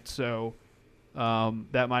Sunday night. So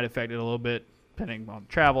that might affect it a little bit, depending on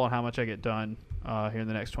travel and how much I get done here in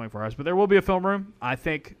the next 24 hours. But there will be a film room. I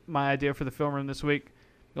think my idea for the film room this week,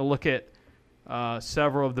 we'll look at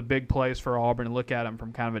several of the big plays for Auburn and look at them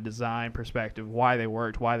from kind of a design perspective, why they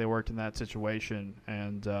worked in that situation,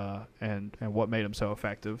 and what made them so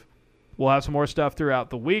effective. We'll have some more stuff throughout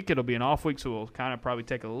the week. It'll be an off week, so we'll kind of probably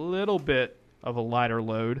take a little bit of a lighter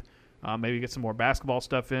load. Maybe get some more basketball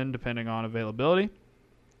stuff in, depending on availability.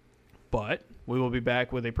 But we will be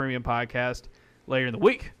back with a premium podcast later in the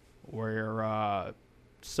week, where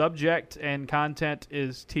subject and content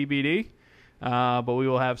is TBD. But we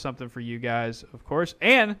will have something for you guys, of course.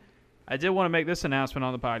 And I did want to make this announcement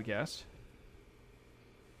on the podcast.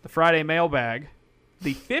 the Friday mailbag,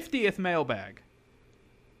 the 50th mailbag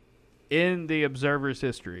in the Observer's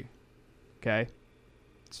history. Okay?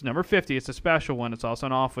 It's number 50. It's a special one. It's also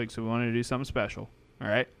an off week, so we wanted to do something special. All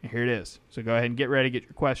right? And here it is. So go ahead and get ready. Get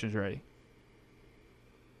your questions ready.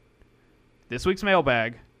 This week's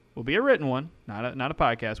mailbag will be a written one, not a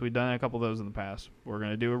podcast. We've done a couple of those in the past. We're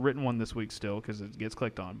going to do a written one this week still because it gets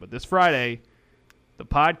clicked on. But this Friday, the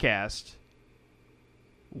podcast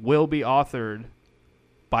will be authored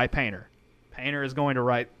by Painter. Painter is going to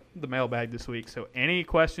write the mailbag this week. So any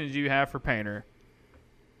questions you have for Painter,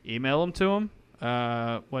 email them to him.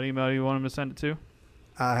 What email do you want him to send it to?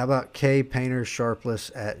 How about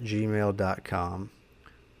kpaintersharpless@gmail.com?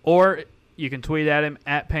 Or you can tweet at him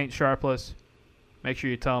at PaintSharpless. Make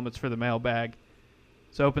sure you tell him it's for the mailbag.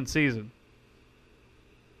 It's open season.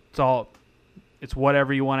 It's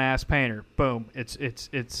whatever you want to ask Painter. Boom. It's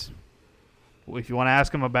if you want to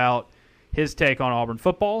ask him about his take on Auburn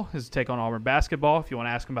football, his take on Auburn basketball, if you want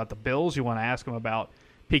to ask him about the Bills, you want to ask him about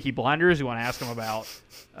Peaky Blinders, you want to ask him about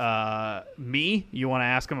me, you want to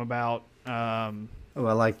ask him about I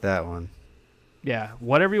like that one. Yeah,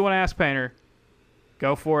 whatever you want to ask Painter,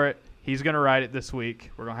 go for it. He's going to write it this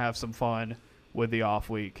week. We're going to have some fun with the off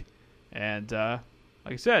week. And like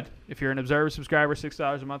I said, if you're an Observer subscriber,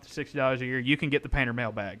 $6 a month or $60 a year, you can get the Painter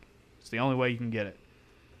mailbag. It's the only way you can get it,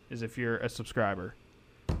 is if you're a subscriber.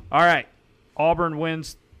 All right, Auburn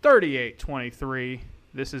wins 38-23.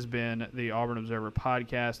 This has been the Auburn Observer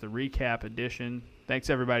Podcast, the recap edition. Thanks,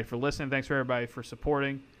 everybody, for listening. Thanks for everybody for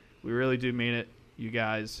supporting. We really do mean it. You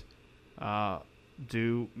guys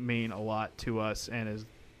do mean a lot to us and is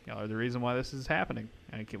are the reason why this is happening.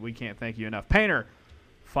 And we can't thank you enough. Painter,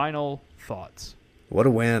 final thoughts. What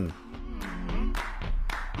a win.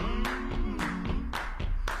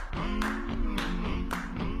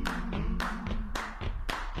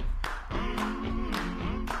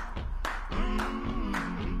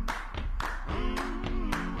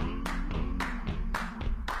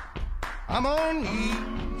 I'm gonna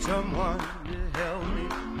need someone to help me.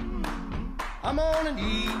 I'm gonna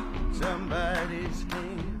need somebody's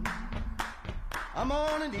hand. I'm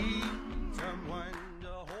gonna need someone